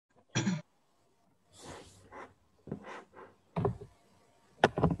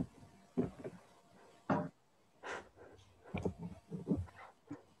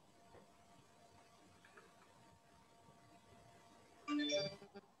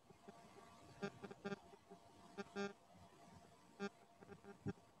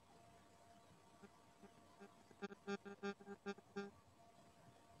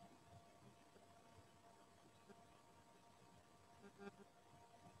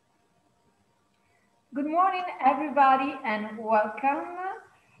Good morning, everybody, and welcome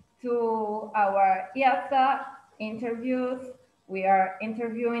to our EATSA interviews. We are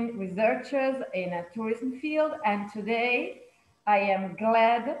interviewing researchers in a tourism field, and today I am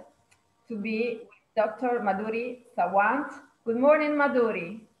glad to be with Dr. Madhuri Sawant. Good morning,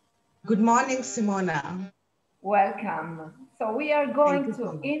 Madhuri. Good morning, Simona. Welcome. So we are Thank going you so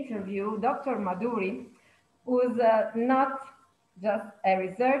to much. interview Dr. Madhuri, who's not just a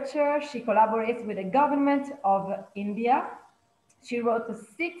researcher. She collaborates with the government of India. She wrote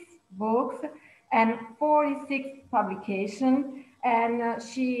 6 books and 46 publications, and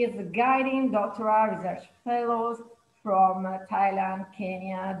she is guiding doctoral research fellows from Thailand,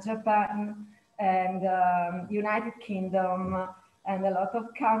 Kenya, Japan, and United Kingdom, and a lot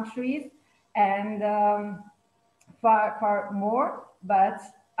of countries. And far more, but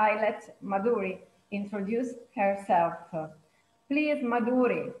I let Madhuri introduce herself. Please,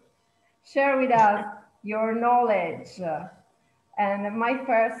 Madhuri, share with us your knowledge. And my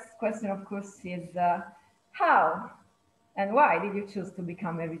first question, of course, is how and why did you choose to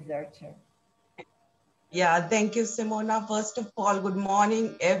become a researcher? Yeah, thank you, Simona. First of all, good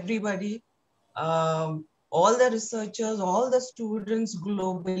morning, everybody. All the researchers, all the students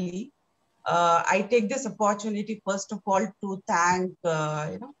globally. I take this opportunity, first of all, to thank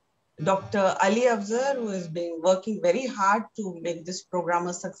Dr. Ali Afzar, who has been working very hard to make this program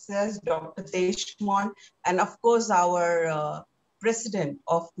a success, Dr. Deshmon, and of course, our president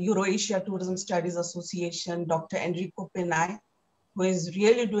of Eurasia Tourism Studies Association, Dr. Enrico Pinay, who is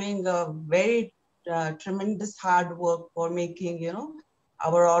really doing a very tremendous hard work for making,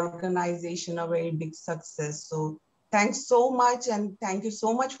 our organization a very big success. So thanks so much, and thank you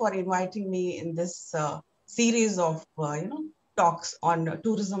so much for inviting me in this series of, talks on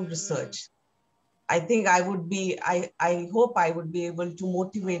tourism research. I think I hope I would be able to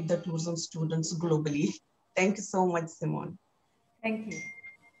motivate the tourism students globally. Thank you so much, Simone. Thank you.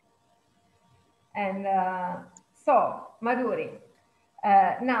 And so, Madhuri,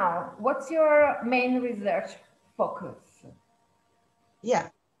 now, what's your main research focus? Yeah.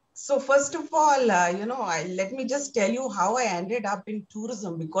 So first of all, let me just tell you how I ended up in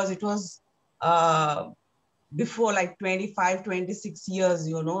tourism, because it was before like 25, 26 years,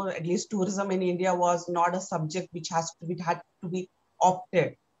 at least tourism in India was not a subject which had to be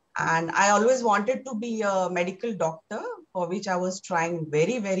opted. And I always wanted to be a medical doctor, for which I was trying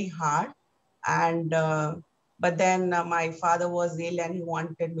very, very hard. And but then my father was ill and he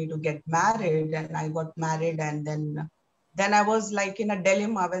wanted me to get married, and I got married. And then I was like in a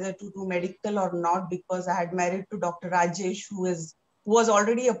dilemma whether to do medical or not, because I had married to Dr. Rajesh, who was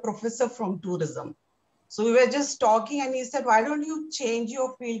already a professor from tourism. So we were just talking, and he said, "Why don't you change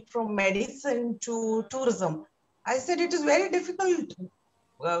your field from medicine to tourism?" I said, "It is very difficult.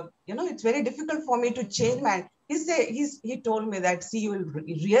 It's very difficult for me to change my." He told me that, "See, you will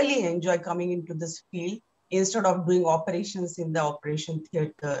really enjoy coming into this field instead of doing operations in the operation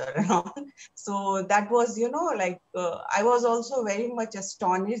theater." So that was, I was also very much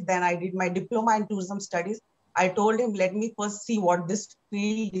astonished. Then I did my diploma in tourism studies. I told him, "Let me first see what this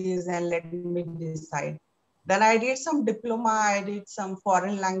field is and let me decide." Then I did some diploma. I did some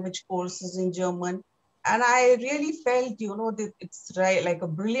foreign language courses in German. And I really felt, that it's right, like a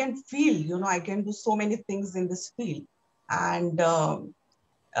brilliant field. I can do so many things in this field. And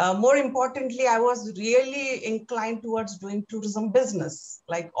more importantly, I was really inclined towards doing tourism business,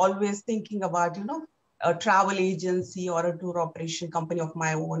 like always thinking about, a travel agency or a tour operation company of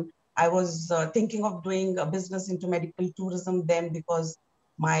my own. I was thinking of doing a business into medical tourism then, because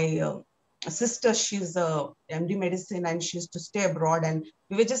my sister, she's a MD medicine and she used to stay abroad. And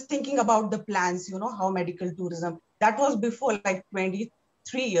we were just thinking about the plans, how medical tourism, that was before like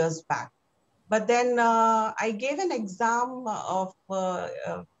 23 years back. But then I gave an exam of,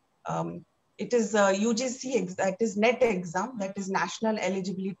 it is a UGC, that is NET exam, that is National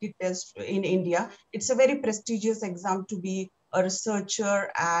Eligibility Test in India. It's a very prestigious exam to be a researcher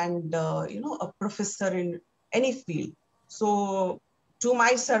and, a professor in any field. So to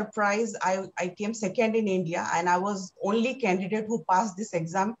my surprise, I came second in India, and I was only candidate who passed this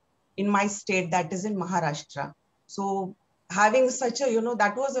exam in my state, that is in Maharashtra. So having such a,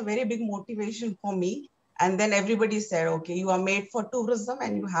 that was a very big motivation for me. And then everybody said, "Okay, you are made for tourism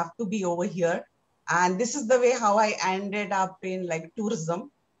and you have to be over here." And this is the way how I ended up in like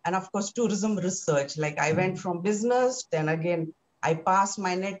tourism, and of course tourism research. Like I went from business, then again I passed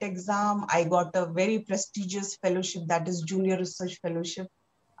my NET exam. I got a very prestigious fellowship, that is Junior Research Fellowship,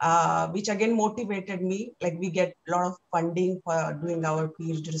 which again motivated me. Like we get a lot of funding for doing our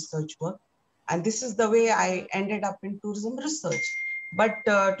PhD research work. And this is the way I ended up in tourism research. But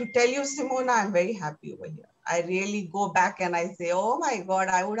to tell you, Simona, I'm very happy over here. I really go back and I say, oh my God,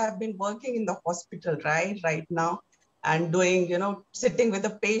 I would have been working in the hospital, right now, and doing, sitting with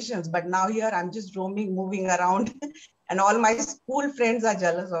the patients. But now here I'm just roaming, moving around, and all my school friends are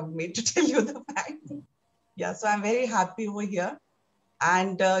jealous of me, to tell you the fact. Yeah, so I'm very happy over here.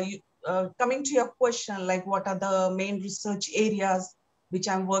 And coming to your question, like what are the main research areas which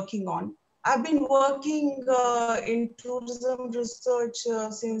I'm working on? I've been working in tourism research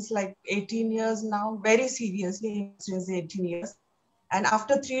since like 18 years now, very seriously since 18 years. And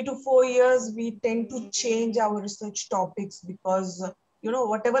after 3 to 4 years, we tend to change our research topics because,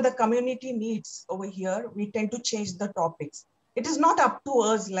 whatever the community needs over here, we tend to change the topics. It is not up to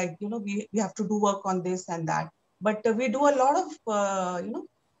us, like, we have to do work on this and that. But we do a lot of,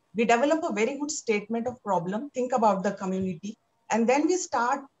 we develop a very good statement of problem, think about the community, and then we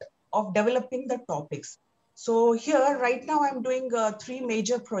start of developing the topics. So here, right now, I'm doing three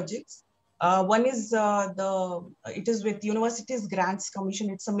major projects. One is it is with Universities Grants Commission.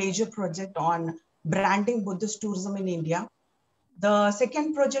 It's a major project on branding Buddhist tourism in India. The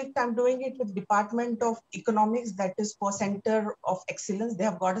second project, I'm doing it with Department of Economics, that is for Center of Excellence. They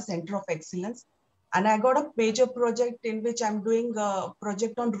have got a Center of Excellence. And I got a major project in which I'm doing a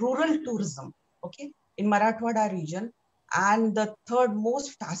project on rural tourism, okay, in Marathwada region. And the third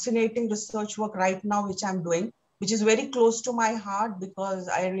most fascinating research work right now, which I'm doing, which is very close to my heart because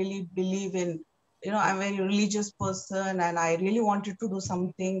I really believe in, I'm a very religious person and I really wanted to do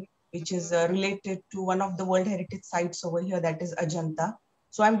something which is related to one of the World Heritage Sites over here, that is Ajanta.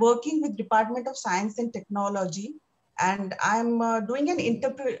 So I'm working with Department of Science and Technology, and I'm doing an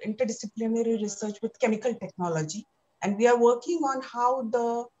interdisciplinary research with chemical technology. And we are working on how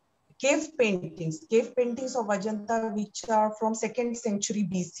the cave paintings of Ajanta, which are from 2nd century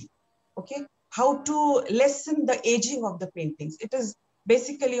BC, okay, how to lessen the aging of the paintings. It is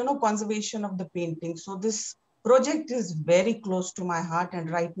basically, conservation of the painting. So this project is very close to my heart,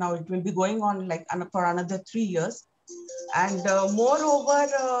 and right now it will be going on like for another 3 years. And moreover,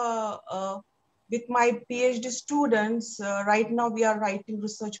 with my PhD students, right now we are writing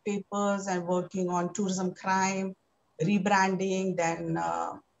research papers and working on tourism crime, rebranding. Then,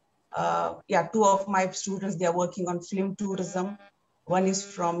 yeah, two of my students, they are working on film tourism. One is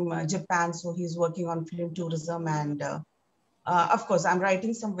from Japan, so he's working on film tourism. And of course, I'm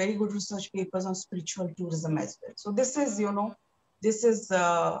writing some very good research papers on spiritual tourism as well. So this is, this is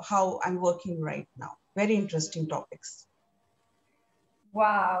how I'm working right now. Very interesting topics.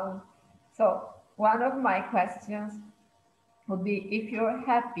 Wow. So one of my questions would be if you're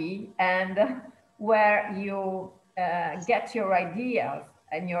happy and where you get your ideas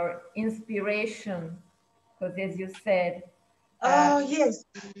and your inspiration, because as you said, Yes,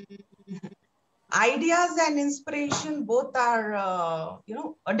 ideas and inspiration both are,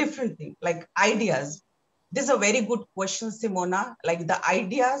 a different thing. Like ideas, this is a very good question, Simona. Like the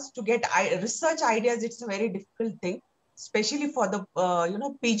ideas, to get research ideas, it's a very difficult thing, especially for the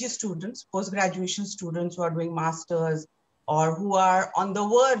PG students, post graduation students who are doing masters or who are on the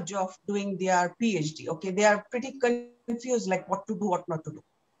verge of doing their PhD. Okay, they are pretty confused, like what to do, what not to do.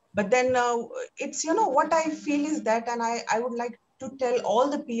 But then it's, what I feel is that, and I would like to tell all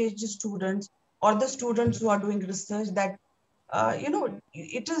the PhD students or the students who are doing research that,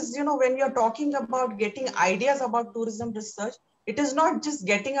 it is, when you're talking about getting ideas about tourism research, it is not just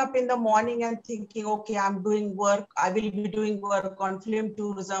getting up in the morning and thinking, okay, I'm doing work, I will be doing work on film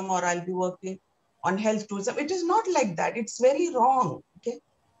tourism or I'll be working on health tourism. It is not like that. It's very wrong. Okay.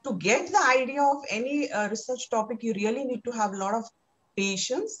 To get the idea of any research topic, you really need to have a lot of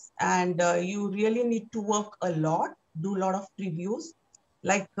patience, and you really need to work a lot, do a lot of reviews.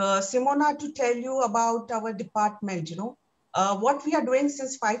 Like Simona, to tell you about our department, what we are doing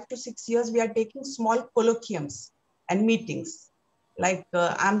since 5 to 6 years, we are taking small colloquiums and meetings. Like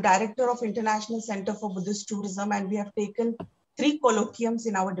I'm director of International Center for Buddhist Tourism, and we have taken 3 colloquiums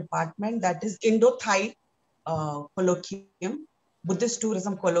in our department. That is Indo-Thai colloquium, Buddhist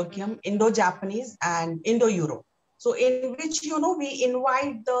tourism colloquium, Indo-Japanese, and Indo-Euro. So in which, we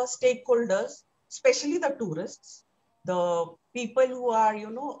invite the stakeholders, especially the tourists, the people who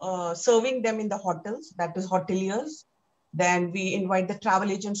are, serving them in the hotels, that is hoteliers. Then we invite the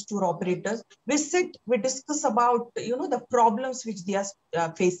travel agents, tour operators. We sit, we discuss about, the problems which they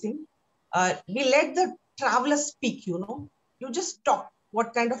are facing. We let the travelers speak, you just talk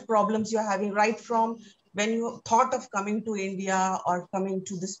what kind of problems you're having right from when you thought of coming to India or coming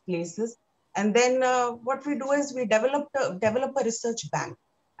to these places. And then what we do is we develop a research bank.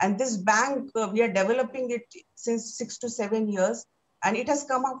 And this bank, we are developing it since 6 to 7 years. And it has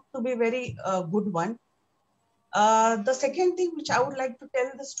come out to be a very good one. The second thing which I would like to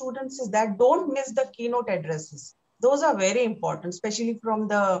tell the students is that don't miss the keynote addresses. Those are very important, especially from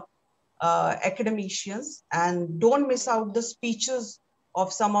the academicians, and don't miss out the speeches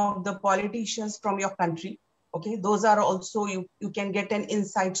of some of the politicians from your country. Okay, those are also, you can get an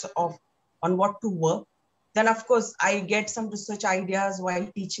insights of on what to work. Then of course I get some research ideas while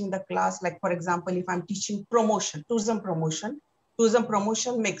teaching the class. Like for example, if I'm teaching tourism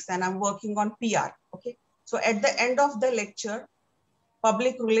promotion mix, and I'm working on PR. Okay, so at the end of the lecture,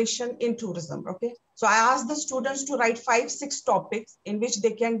 public relation in tourism. Okay, so I asked the students to write 5 6 topics in which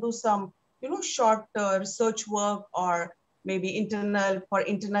they can do some, short research work, or maybe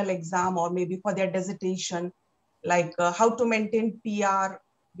internal exam, or maybe for their dissertation, like how to maintain PR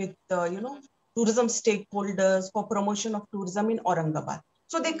with tourism stakeholders for promotion of tourism in Aurangabad.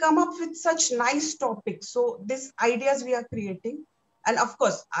 So they come up with such nice topics. So these ideas we are creating, and of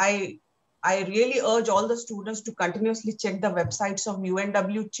course I really urge all the students to continuously check the websites of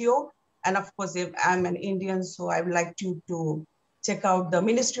UNWTO. And of course, if I'm an Indian, so I would like you to check out the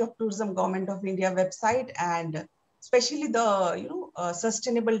Ministry of Tourism, Government of India website, and especially the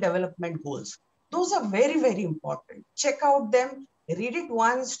Sustainable Development Goals. Those are very, very important. Check out them, read it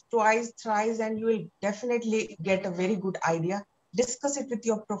once, twice, thrice, and you will definitely get a very good idea. Discuss it with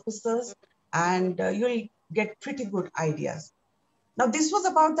your professors, and you'll get pretty good ideas. Now, this was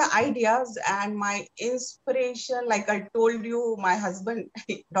about the ideas and my inspiration. Like I told you, my husband,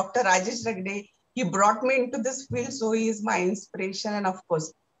 Dr. Rajesh Ragde, he brought me into this field. So he is my inspiration. And of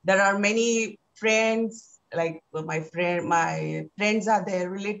course, there are many friends, like my friends are there,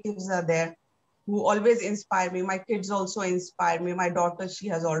 relatives are there, who always inspire me. My kids also inspire me. My daughter, she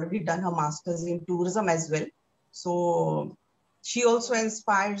has already done her master's in tourism as well. So she also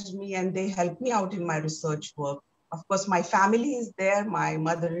inspires me, and they help me out in my research work. Of course, my family is there, my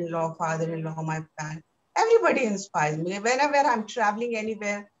mother-in-law, father-in-law, my parents. Everybody inspires me. Whenever I'm traveling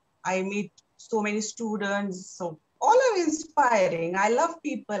anywhere, I meet so many students. So all are inspiring. I love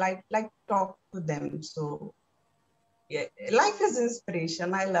people. I like to talk to them. So yeah, life is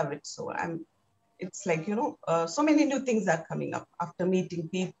inspiration. I love it. So it's like, so many new things are coming up after meeting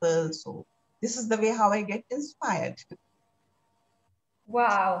people. So this is the way how I get inspired.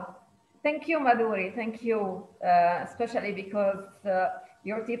 Wow. Thank you, Madhuri. Thank you, especially because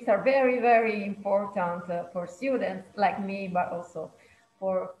your tips are very, very important for students like me, but also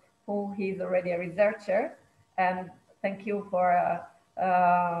for who is already a researcher. And thank you for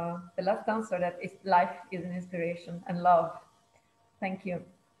the last answer, that is life is an inspiration and love. Thank you.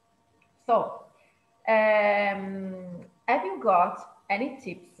 So, have you got any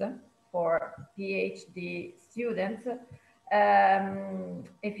tips for PhD students?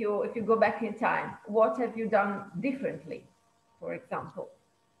 If you go back in time, what have you done differently, for example?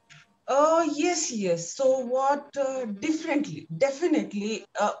 Yes. So what differently? Definitely,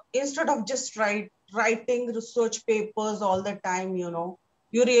 instead of just writing research papers all the time, you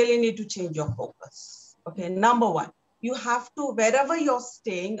really need to change your focus. Okay, number one, you have to, wherever you're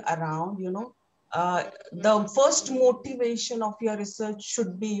staying around, the first motivation of your research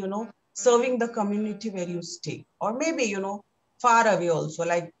should be, serving the community where you stay, or maybe, far away also.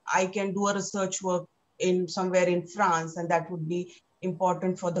 Like I can do a research work in somewhere in France, and that would be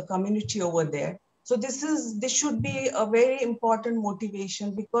important for the community over there. So this should be a very important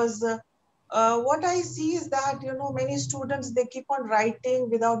motivation, because what I see is that many students, they keep on writing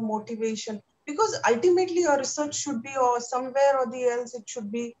without motivation, because ultimately your research should be, or somewhere or the else it should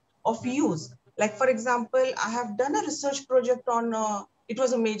be of use. Like for example, I have done a research project on it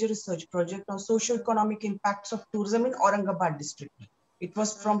was a major research project on socio-economic impacts of tourism in Aurangabad district. It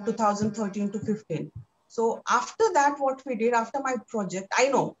was from 2013 to 15. So after that, what we did after my project, I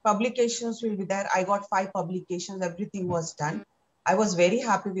know publications will be there. I got 5 publications, everything was done. I was very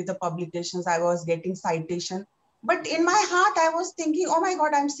happy with the publications. I was getting citation. But in my heart, I was thinking, oh my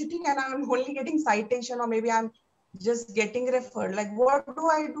God, I'm sitting and I'm only getting citation, or maybe I'm just getting referred. Like, what do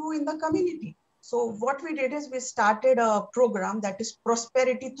I do in the community? So what we did is we started a program that is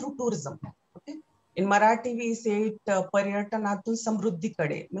prosperity through tourism. Okay. In Marathi, we say it Paryatanatul Samruddhi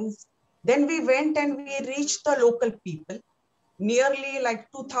Kade. Means then we went and we reached the local people. Nearly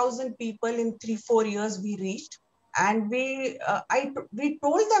like 2,000 people in 3-4 years we reached. And we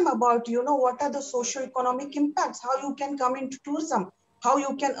told them about, what are the socio-economic impacts, how you can come into tourism, how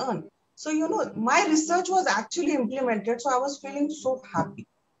you can earn. So, my research was actually implemented. So I was feeling so happy.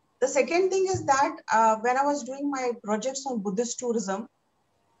 The second thing is that when I was doing my projects on Buddhist tourism,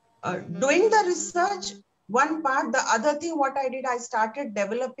 doing the research, one part, the other thing, what I did, I started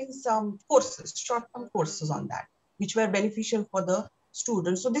developing some courses, short-term courses on that, which were beneficial for the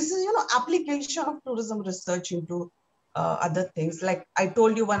students. So this is, application of tourism research into other things. Like I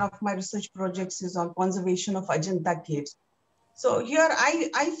told you, one of my research projects is on conservation of Ajanta caves. So here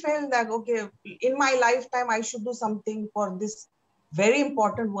I felt that, okay, in my lifetime, I should do something for this very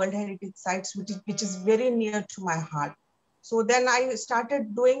important World Heritage Sites, which is very near to my heart. So then I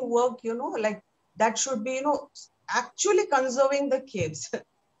started doing work, like that should be, actually conserving the caves,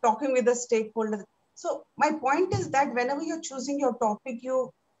 talking with the stakeholders. So my point is that whenever you're choosing your topic,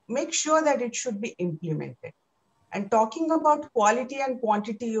 you make sure that it should be implemented. And talking about quality and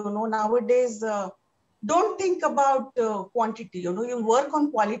quantity, nowadays, don't think about quantity, you work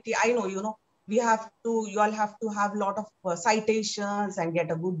on quality. I know, you all have to have a lot of citations and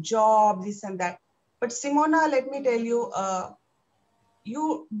get a good job, this and that. But Simona, let me tell you,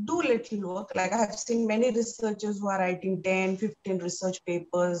 you do little work. Like I have seen many researchers who are writing 10, 15 research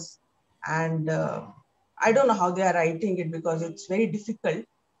papers. And I don't know how they are writing it, because it's very difficult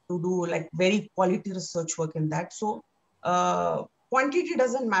to do like very quality research work in that. So quantity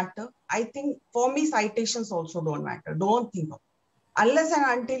doesn't matter. I think for me, citations also don't matter. Don't think of it. Unless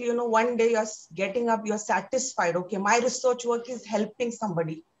and until, one day you're getting up, you're satisfied. Okay, my research work is helping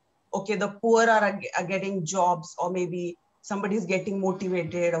somebody. Okay, the poor are getting jobs, or maybe somebody is getting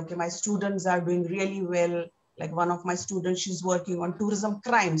motivated. Okay, my students are doing really well. Like one of my students, she's working on tourism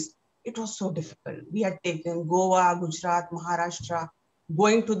crimes. It was so difficult. We had taken Goa, Gujarat, Maharashtra,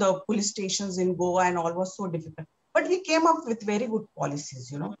 going to the police stations in Goa and all was so difficult. But we came up with very good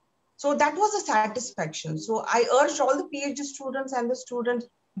policies, So that was a satisfaction. So I urge all the PhD students and the students,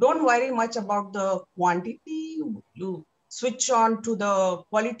 don't worry much about the quantity. You switch on to the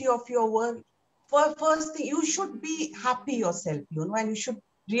quality of your work. First thing, you should be happy yourself, and you should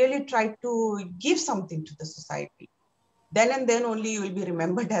really try to give something to the society. Then and then only you will be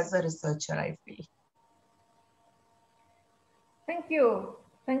remembered as a researcher, I feel. Thank you.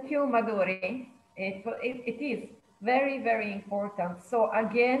 Thank you, Madhuri. It is very, very important. So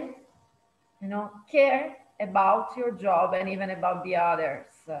again, care about your job and even about the others.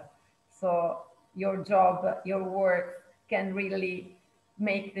 So your job, your work can really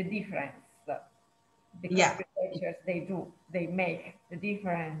make the difference, because researchers, they make the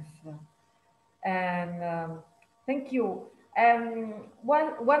difference. And thank you.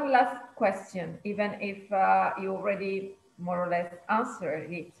 One last question, even if you already more or less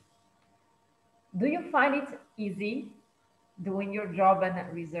answered it. Do you find it easy doing your job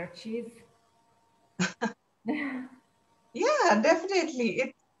and researches? Yeah, definitely.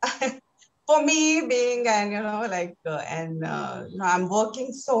 It for me being, and I'm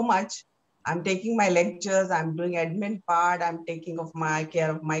working so much. I'm taking my lectures, I'm doing admin part, I'm taking of my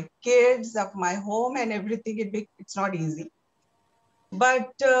care of my kids, of my home and everything. It's not easy,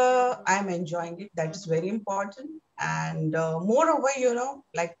 but I'm enjoying it. That is very important. And moreover,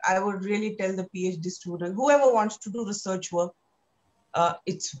 like I would really tell the PhD student, whoever wants to do research work,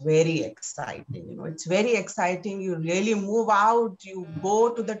 it's very exciting. It's very exciting. You really move out, you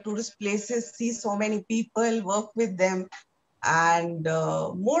go to the tourist places, see so many people, work with them. And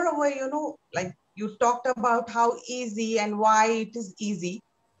moreover, like you talked about how easy and why it is easy.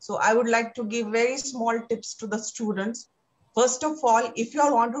 So I would like to give very small tips to the students. First of all, if you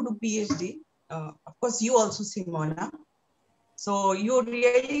all want to do PhD, of course, you also, Simona. So you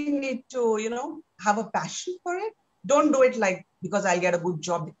really need to, have a passion for it. Don't do it like, because I'll get a good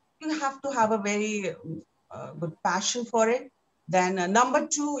job. You have to have a very good passion for it. Then number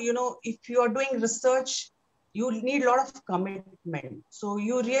two, if you are doing research, you need a lot of commitment. So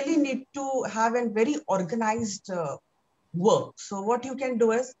you really need to have a very organized work. So what you can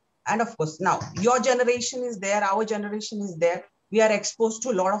do is, and of course, now your generation is there, our generation is there. We are exposed to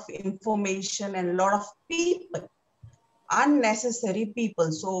a lot of information and a lot of people, unnecessary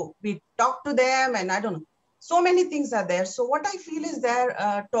people. So we talk to them, and I don't know, so many things are there. So what I feel is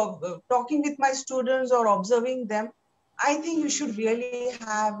there, talking with my students or observing them, I think you should really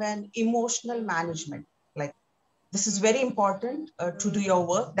have an emotional management. Like this is very important to do your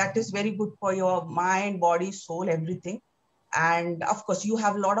work. That is very good for your mind, body, soul, everything. And of course, you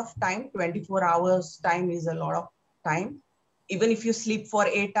have a lot of time. 24 hours time is a lot of time. Even if you sleep for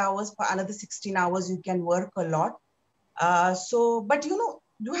 8 hours, for another 16 hours, you can work a lot. But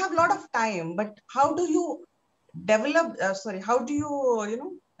you have a lot of time, but how do you how do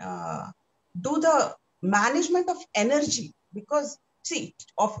you, do the management of energy? Because see,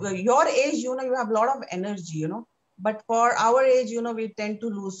 of your age, you have a lot of energy, but for our age, we tend to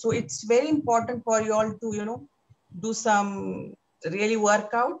lose. So it's very important for you all to, do some really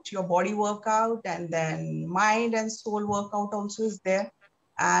workout, your body workout, and then mind and soul workout also is there.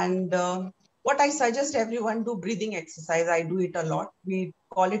 And what I suggest everyone do breathing exercise. I do it a lot. We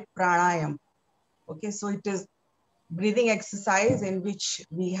call it pranayam. Okay, so it is breathing exercise in which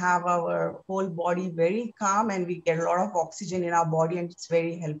we have our whole body very calm and we get a lot of oxygen in our body, and it's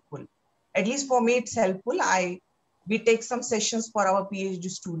very helpful. At least for me, it's helpful. We take some sessions for our PhD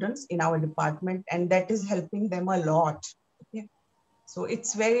students in our department, and that is helping them a lot. Okay, so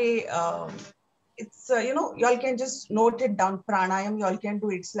it's very y'all can just note it down. Pranayam, y'all can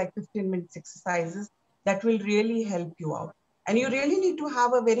do it's like 15 minutes exercises that will really help you out. And you really need to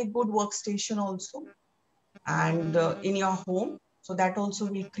have a very good workstation also, and in your home. So that also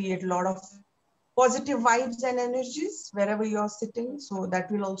will create a lot of positive vibes and energies wherever you're sitting. So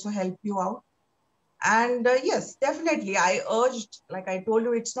that will also help you out. And yes, definitely, I urged, like I told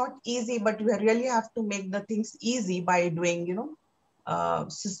you, it's not easy, but we really have to make the things easy by doing,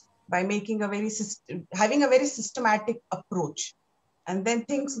 by making having a very systematic approach. And then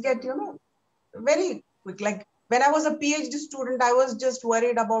things get, very quick. Like when I was a PhD student, I was just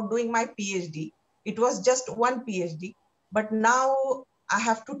worried about doing my PhD. It was just one PhD, but now I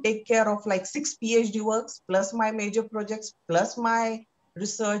have to take care of like 6 PhD works plus my major projects plus my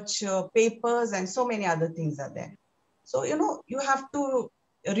research papers, and so many other things are there. So you have to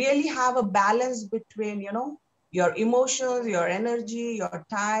really have a balance between your emotions, your energy, your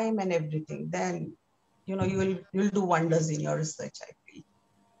time, and everything. Then you'll do wonders in your research, I feel.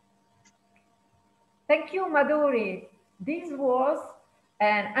 Thank you, Madhuri. This was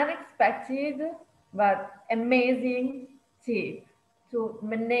an unexpected but amazing tip to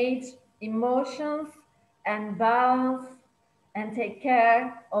manage emotions and balance and take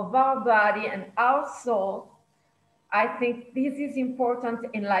care of our body and our soul. I think this is important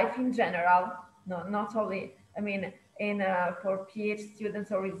in life in general, no, not only, I mean, in for PhD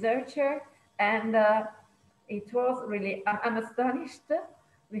students or researcher. And it was really, I'm astonished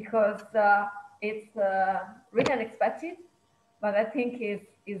because it's really unexpected, but I think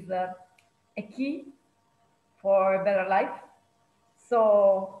is a key for a better life.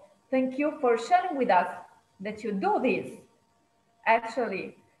 So thank you for sharing with us that you do this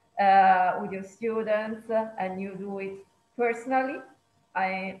actually with your students and you do it personally.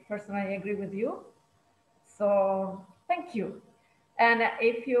 I personally agree with you. So thank you. And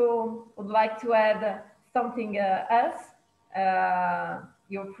if you would like to add something else,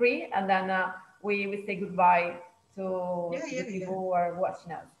 you're free. And then we say goodbye to the people who are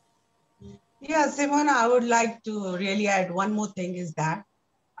watching us. Yeah, Simona, I would like to really add one more thing is that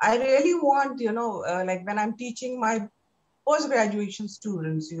I really want, like when I'm teaching my post-graduation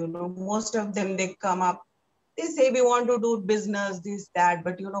students, most of them, they come up, they say we want to do business, this, that,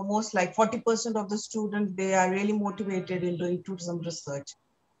 but most like 40% of the students, they are really motivated in doing tourism research.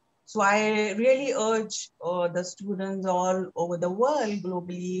 So I really urge the students all over the world,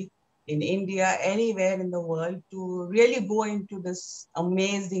 globally, in India, anywhere in the world, to really go into this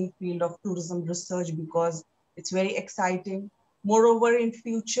amazing field of tourism research because it's very exciting. Moreover, in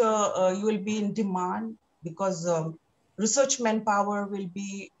future, you will be in demand because research manpower will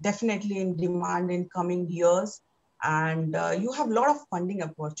be definitely in demand in coming years. And you have a lot of funding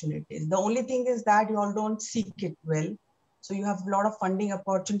opportunities. The only thing is that you all don't seek it well. So you have a lot of funding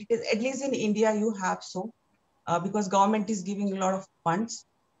opportunities. At least in India, you have so because government is giving a lot of funds.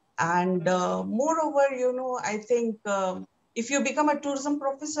 And moreover, I think if you become a tourism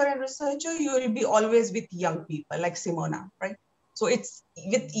professor and researcher, you will be always with young people like Simona, right? So it's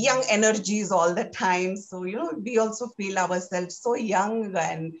with young energies all the time. So, we also feel ourselves so young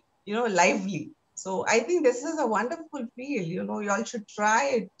and, lively. So I think this is a wonderful field. You all should try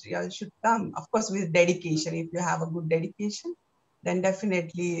it. You all should come. Of course, with dedication. If you have a good dedication, then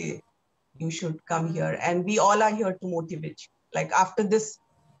definitely you should come here. And we all are here to motivate you. Like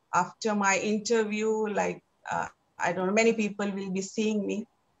after my interview, like I don't know, many people will be seeing me.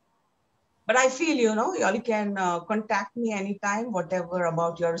 But I feel, y'all can contact me anytime, whatever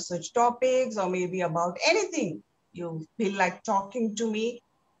about your research topics or maybe about anything you feel like talking to me.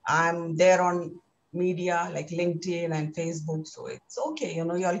 I'm there on media like LinkedIn and Facebook. So it's okay,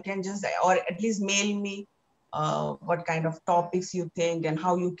 y'all can just, or at least mail me what kind of topics you think and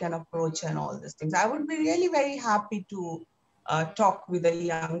how you can approach and all these things. I would be really very happy to talk with the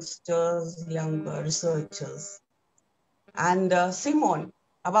youngsters, young researchers. And Simone,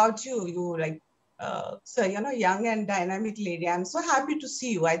 about you, so young and dynamic lady. I'm so happy to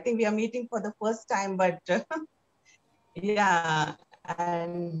see you. I think we are meeting for the first time, but yeah.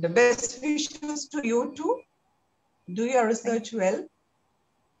 And the best wishes to you too. Do your research well.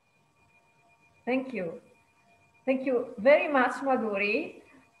 Thank you. Thank you very much, Madhuri.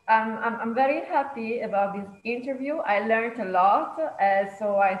 I'm very happy about this interview. I learned a lot,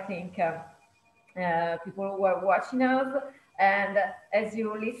 so I think people who are watching us. And as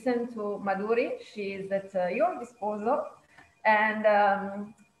you listen to Madhuri, she is at your disposal. And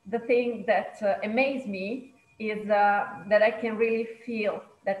the thing that amazed me is that I can really feel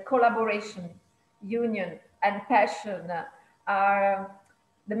that collaboration, union, and passion are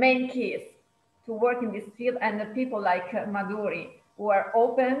the main keys to work in this field. And the people like Madhuri, who are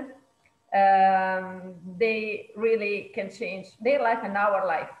open, they really can change their life and our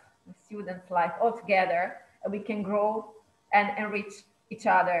life, the students' life altogether. And we can grow and enrich each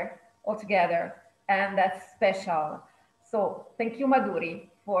other altogether. And that's special. So thank you, Madhuri,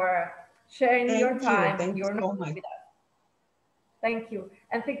 for sharing your time, Thank you your so knowledge much. with us. Thank you.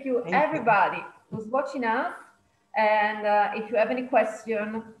 And thank you, everybody who's watching us. And if you have any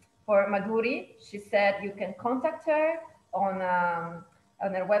question for Madhuri, she said you can contact her on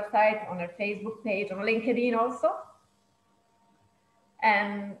her website, on her Facebook page, on LinkedIn also.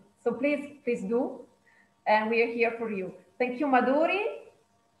 And so please do. And we are here for you. Thank you, Madhuri.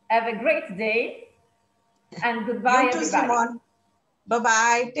 Have a great day. And goodbye, you too, everybody. Simona.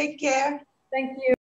 Bye-bye. Take care. Thank you.